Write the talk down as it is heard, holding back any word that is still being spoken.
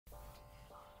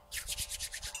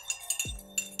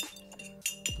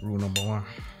Rule number 1.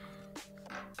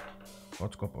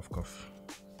 Hot cup of coffee.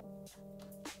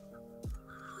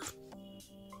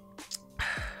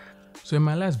 So in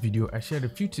my last video, I shared a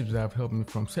few tips that have helped me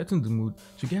from setting the mood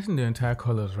to getting the entire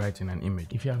colors right in an image.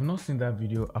 If you have not seen that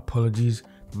video, apologies,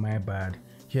 my bad.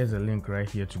 Here's a link right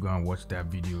here to go and watch that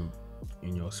video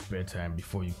in your spare time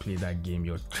before you play that game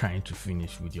you're trying to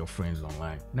finish with your friends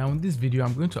online. Now in this video,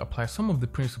 I'm going to apply some of the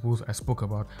principles I spoke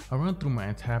about. I'll run through my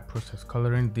entire process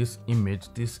coloring this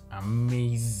image, this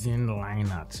amazing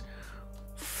line art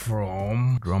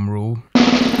from, drumroll,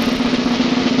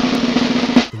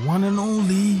 the one and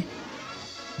only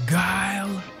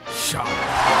Guile Sharp.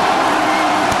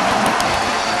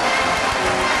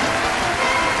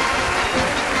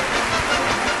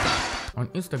 On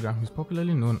Instagram, he's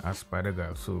popularly known as Spider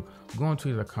Guile, so go onto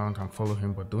his account and follow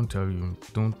him, but don't tell him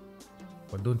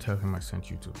I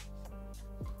sent you to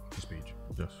his page.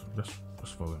 Just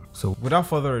follow him. So without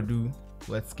further ado,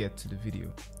 let's get to the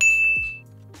video.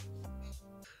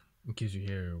 In case you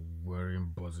hear a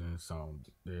whirring, buzzing sound,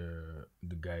 the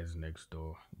guys next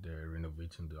door, they're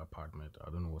renovating the apartment. I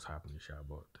don't know what's happening,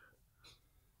 but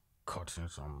cutting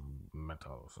some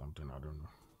metal or something, I don't know.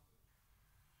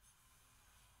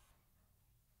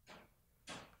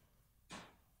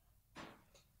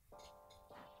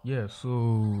 Yeah, so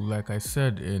like I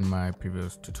said in my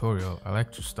previous tutorial, I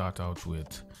like to start out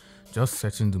with just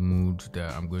setting the mood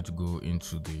that I'm going to go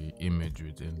into the image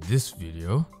with. In this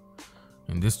video,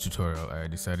 in this tutorial, I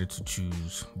decided to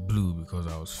choose blue because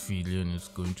I was feeling it's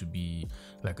going to be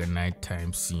like a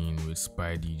nighttime scene with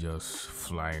Spidey just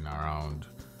flying around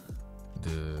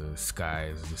the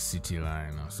skies, the city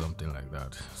line or something like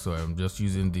that. So I'm just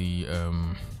using the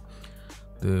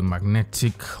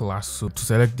magnetic lasso to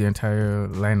select the entire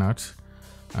line art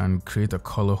and create a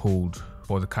color hold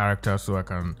for the character, so I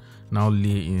can now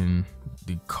lay in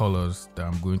the colors that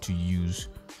I'm going to use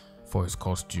for his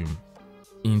costume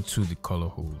into the color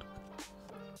hold.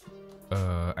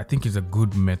 I think it's a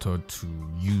good method to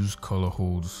use color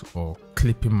holds or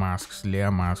clipping masks, layer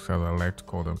masks as I like to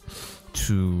call them,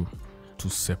 to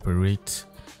separate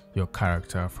your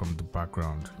character from the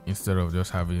background, instead of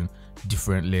just having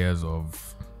different layers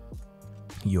of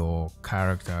your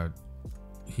character.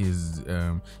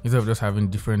 Instead of just having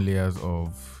different layers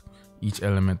of each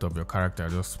element of your character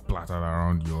just splattered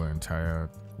around your entire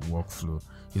workflow,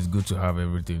 it's good to have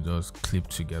everything just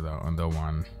clipped together under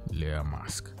one layer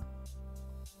mask.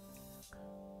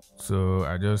 So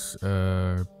I just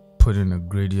put in a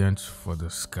gradient for the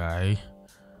sky,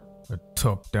 a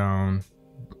top down.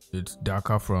 It's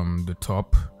darker from the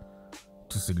top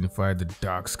to signify the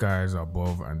dark skies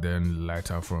above, and then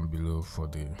lighter from below for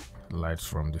the lights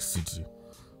from the city.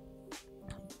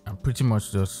 I'm pretty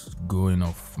much just going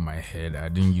off my head. I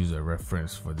didn't use a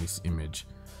reference for this image.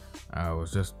 I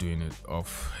was just doing it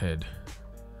off head.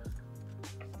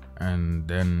 And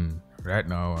then right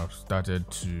now I've started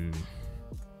to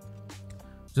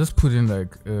just put in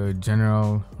like a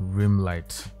general rim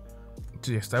light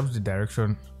to establish the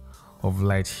direction of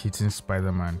light hitting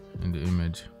Spider-Man in the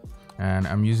image. And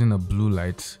I'm using a blue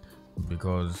light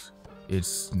because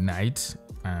it's night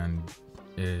and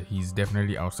he's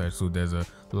definitely outside, so there's a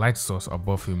light source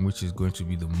above him, which is going to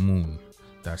be the moon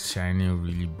that's shining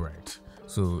really bright.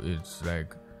 So it's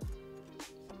like,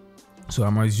 so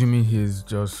I'm assuming he's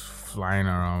just flying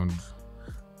around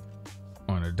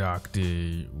on a dark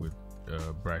day with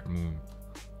a bright moon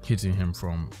hitting him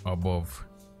from above.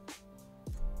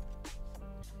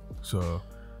 So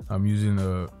I'm using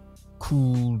a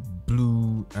cool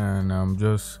blue and I'm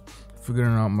just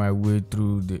figuring out my way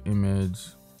through the image,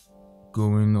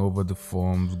 going over the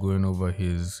forms, going over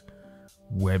his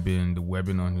webbing, the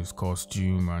webbing on his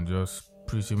costume, and just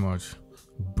pretty much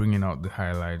bringing out the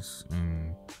highlights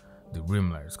in the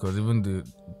rim lights, because even the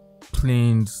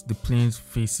planes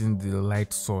facing the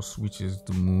light source, which is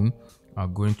the moon, are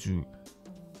going to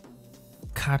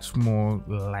catch more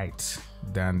light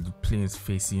than the planes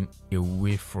facing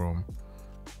away from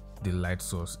the light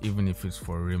source, even if it's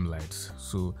for rim lights.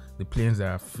 So the planes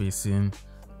that are facing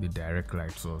the direct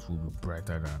light source will be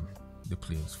brighter than the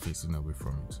planes facing away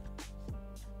from it.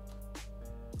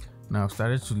 Now I've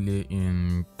started to lay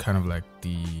in kind of like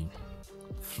the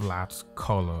flat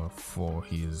color for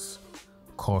his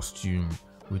costume,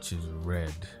 which is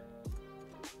red,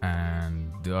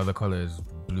 and the other color is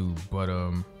blue, but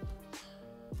in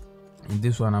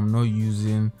this one I'm not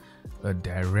using a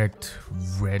direct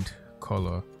red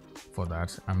color for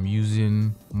that. I'm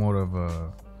using more of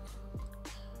a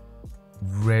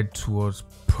red towards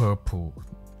purple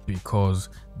because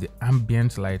the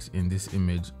ambient light in this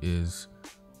image is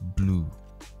blue.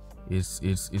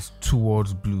 it's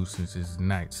towards blue since it's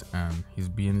night and he's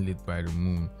being lit by the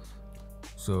moon.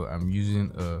 So I'm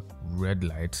using a red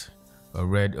light, a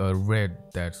red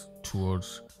that's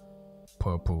towards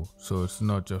purple. So it's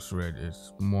not just red,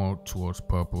 it's more towards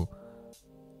purple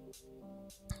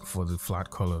for the flat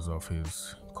colors of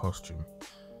his costume.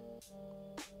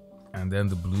 And then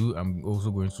the blue, I'm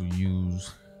also going to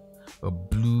use a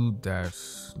blue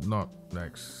that's not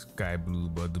like sky blue,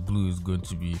 but the blue is going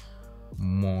to be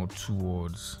more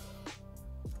towards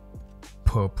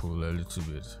purple a little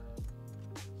bit.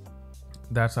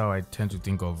 That's how I tend to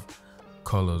think of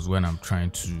colors when I'm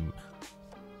trying to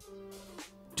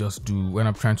just do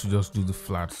the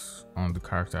flats on the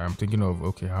character. I'm thinking of,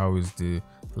 okay, how is the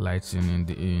lighting in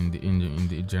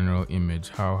the general image?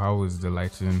 How is the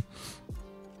lighting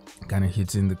kind of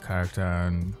hitting the character,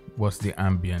 and what's the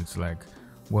ambience like?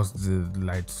 What's the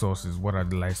light sources? What are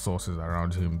the light sources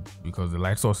around him? Because the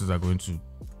light sources are going to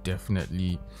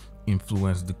definitely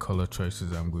influence the color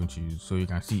choices I'm going to use. So you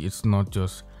can see it's not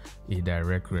just a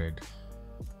direct red.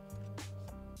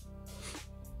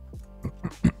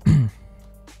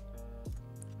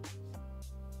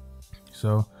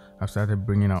 So I've started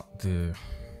bringing out the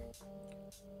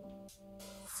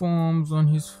forms on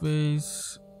his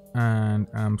face, and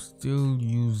I'm still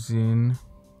using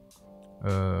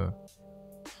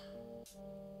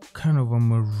kind of a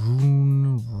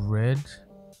maroon red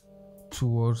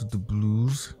towards the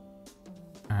blues,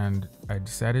 and I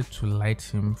decided to light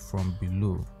him from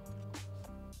below.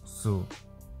 So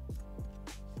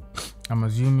I'm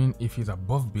assuming if he's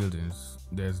above buildings,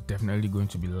 there's definitely going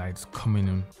to be lights coming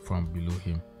in from below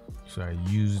him. So I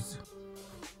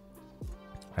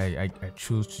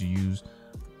chose to use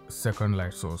a second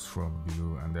light source from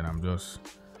below, and then I'm just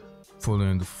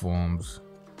following the forms,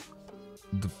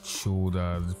 the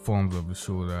forms of the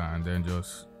shoulder, and then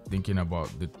just thinking about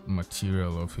the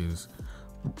material of his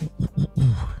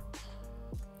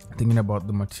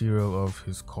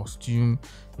costume.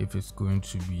 If it's going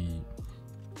to be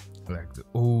like the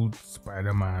old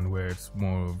Spider-Man where it's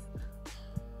more of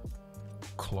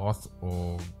cloth,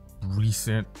 or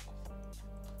recent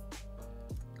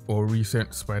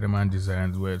Spider-Man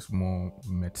designs where it's more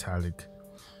metallic.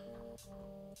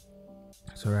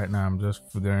 So right now I'm just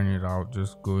figuring it out,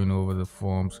 just going over the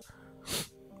forms.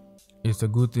 It's a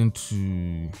good thing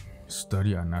to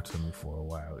study anatomy for a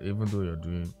while, even though you're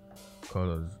doing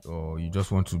colors or you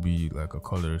just want to be like a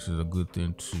colorist. It's a good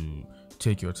thing to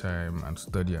take your time and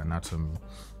study anatomy.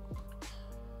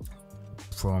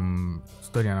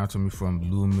 Study anatomy from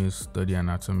Loomis, study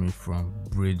anatomy from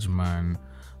Bridgman,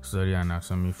 study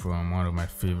anatomy from one of my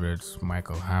favorites,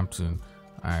 Michael Hampton.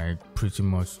 I pretty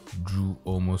much drew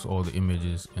almost all the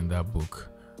images in that book.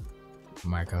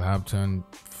 Michael Hampton,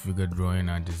 figure drawing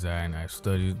and design. I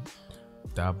studied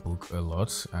that book a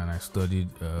lot, and I studied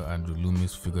Andrew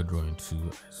Loomis figure drawing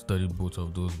too. I studied both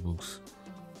of those books.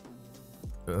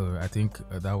 I think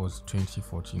that was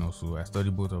 2014 or so. I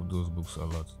studied both of those books a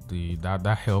lot.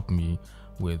 That helped me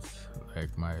with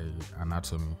like my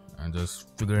anatomy and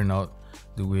just figuring out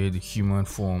the way the human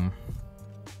form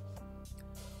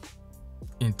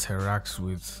interacts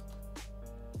with,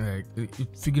 like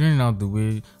figuring out the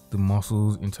way the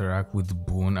muscles interact with the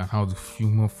bone and how the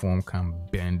human form can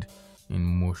bend in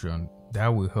motion. That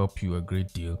will help you a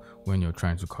great deal when you're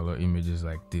trying to color images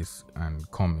like this and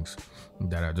comics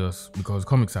that are just, because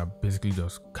comics are basically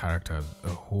just characters, a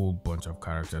whole bunch of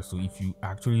characters. So if you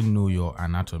actually know your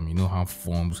anatomy, know how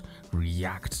forms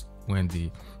react when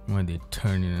they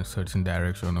turn in a certain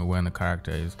direction, or when a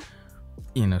character is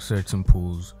in a certain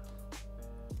pose,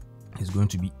 it's going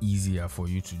to be easier for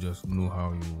you to just know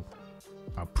how you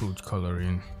approach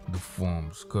coloring the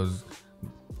forms, because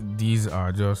this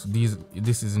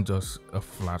isn't just a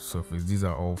flat surface. These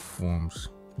are all forms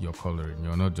you're coloring.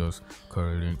 You're not just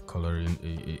coloring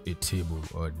a table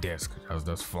or a desk that's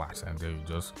just flat and then you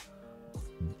just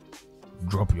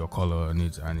drop your color on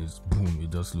it and it's boom,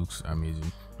 it just looks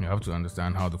amazing. You have to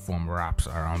understand how the form wraps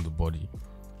around the body.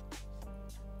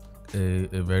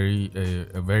 A very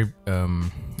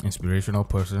inspirational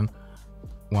person,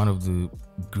 one of the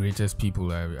greatest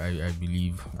people I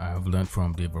believe I have learned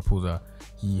from, Dave Raposa.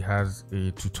 He has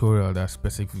a tutorial that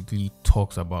specifically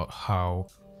talks about how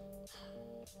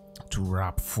to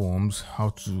wrap forms, how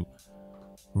to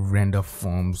render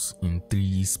forms in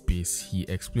 3D space. He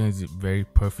explains it very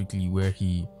perfectly, where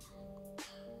he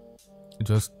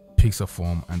just picks a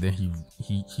form and then he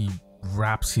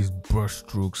wraps his brush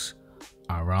strokes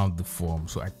around the form.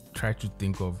 So I try to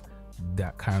think of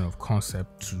that kind of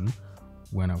concept too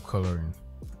when I'm coloring.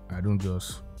 I don't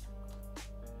just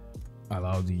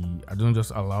allow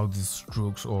these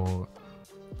strokes or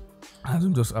I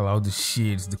don't just allow the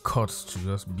shades, the cuts to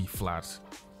just be flat.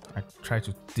 I try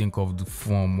to think of the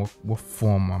form. What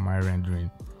form am I rendering?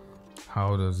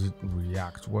 How does it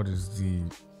react? What is the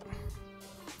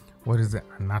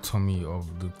anatomy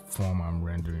of the form I'm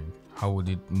rendering? How would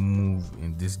it move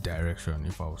in this direction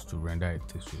if I was to render it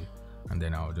this way? And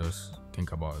then I'll just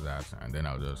think about that, and then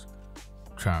I'll just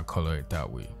try and color it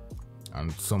that way.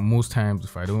 And so most times,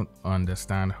 if I don't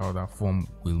understand how that form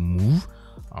will move,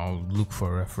 I'll look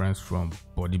for reference from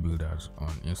bodybuilders on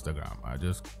Instagram. I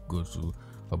just go to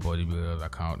a bodybuilder's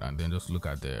account and then just look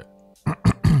at their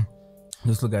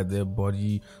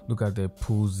body, look at their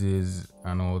poses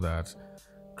and all that.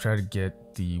 Try to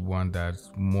get the one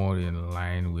that's more in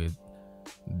line with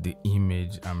the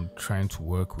image I'm trying to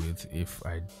work with. If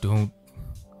I don't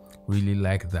really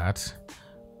like that,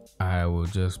 I will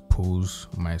just pose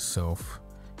myself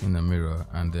in the mirror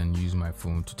and then use my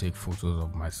phone to take photos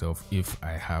of myself if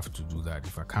I have to do that.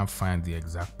 If I can't find the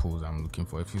exact pose I'm looking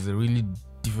for, if it's a really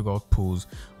difficult pose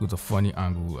with a funny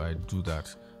angle, I do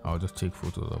that. I'll just take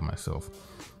photos of myself,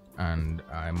 and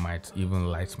I might even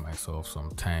light myself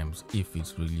sometimes if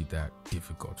it's really that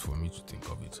difficult for me to think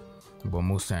of it. But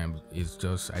most times it's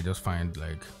just, I just find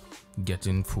like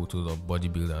getting photos of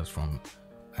bodybuilders from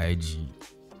IG,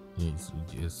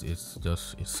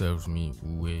 it serves me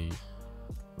way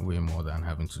more than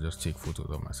having to just take photos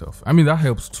of myself. I mean, that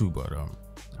helps too, but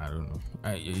I don't know,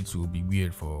 it will be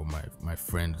weird for my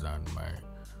friends and my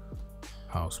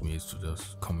housemates to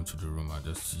just come into the room and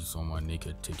just see someone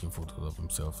naked taking photos of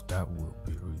himself. That will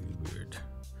be really weird.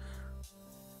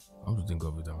 I have to think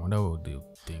of it. I wonder what they'll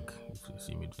think if they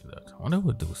see me doing that. I wonder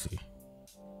what they'll say.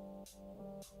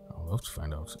 I'll have to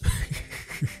find out.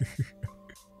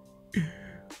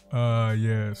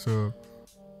 Yeah, so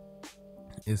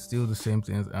it's still the same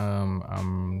things.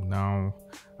 Now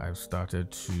I've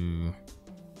started to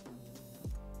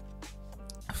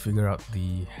figure out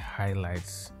the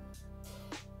highlights.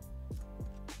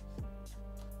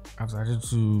 I've started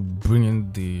to bring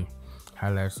in the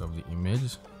highlights of the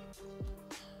image.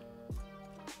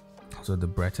 So the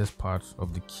brightest parts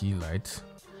of the key lights,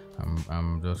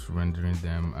 I'm just rendering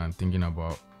them and thinking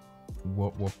about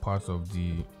what part of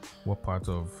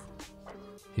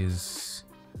his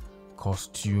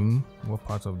costume, what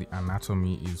part of the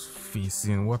anatomy is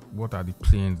facing, what are the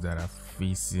planes that are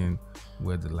facing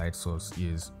where the light source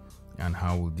is, and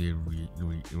how will they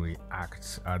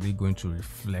react? Are they going to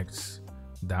reflect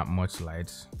that much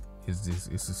light? Is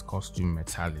his costume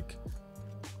metallic?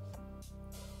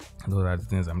 Those are the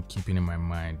things I'm keeping in my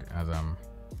mind as I'm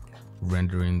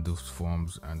rendering those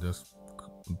forms and just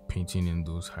painting in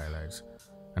those highlights.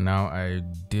 And now I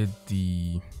did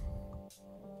the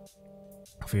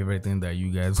favorite thing that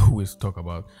you guys always talk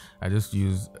about. I just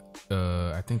used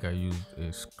I think I used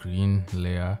a screen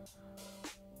layer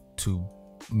to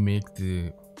make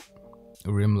the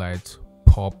rim light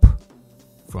pop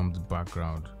from the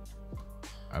background.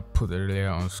 I put a layer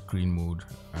on screen mode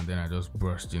and then I just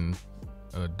brushed in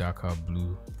a darker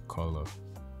blue color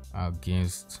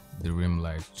against the rim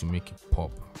light to make it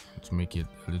pop, to make it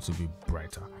a little bit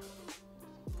brighter.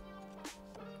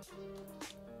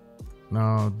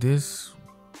 Now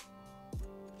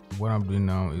what I'm doing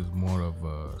now is more of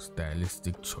a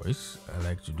stylistic choice. I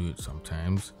like to do it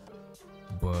sometimes,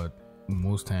 but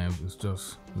most times it's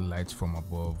just lights from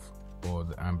above or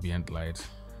the ambient light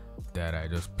that I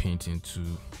just paint into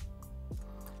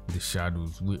the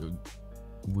shadows,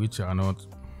 which are not,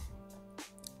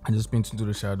 I just paint into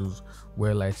the shadows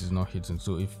where light is not hitting.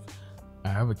 So if I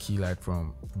have a key light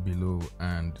from below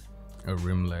and a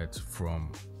rim light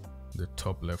from the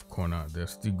top left corner,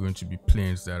 there's still going to be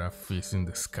planes that are facing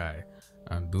the sky,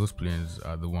 and those planes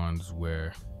are the ones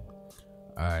where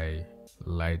I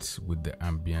light with the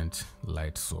ambient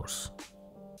light source.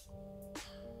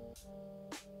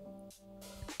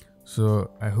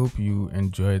 So I hope you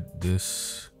enjoyed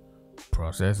this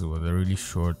process. It was a really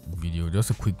short video, just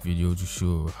a quick video to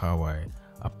show how I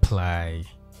apply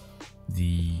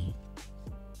the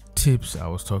tips I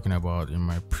was talking about in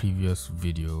my previous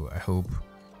video. I hope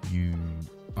you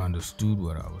understood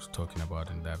what I was talking about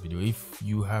in that video. If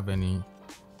you have any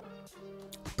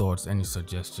thoughts, any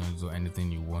suggestions, or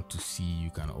anything you want to see, you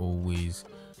can always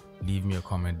leave me a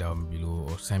comment down below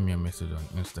or send me a message on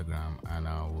Instagram and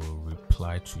I will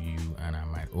reply to you, and I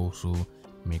might also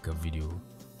make a video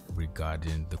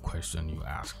regarding the question you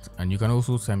asked. And you can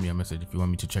also send me a message if you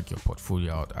want me to check your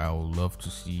portfolio out. I would love to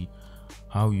see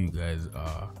how you guys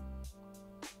are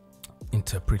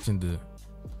interpreting the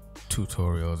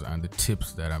tutorials and the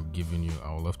tips that I'm giving you.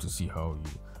 I would love to see how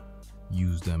you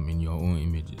use them in your own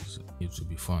images. It would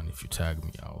be fun if you tag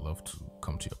me. I would love to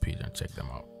come to your page and check them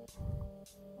out.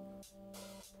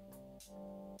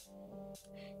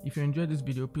 If you enjoyed this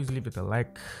video, please leave it a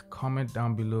like, comment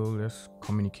down below. Let's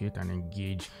communicate and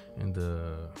engage in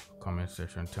the comment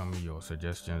section. Tell me your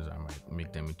suggestions. I might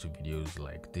make them into videos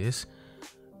like this.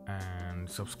 And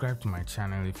subscribe to my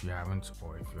channel if you haven't,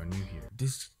 or if you're new here.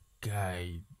 This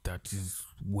guy that is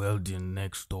welding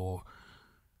next door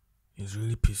is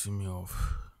really pissing me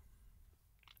off.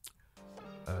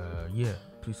 Yeah,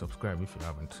 please subscribe if you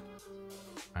haven't.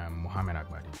 I'm Mohammed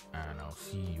Agbadi, and I'll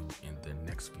see you in the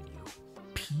next video.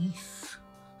 Peace.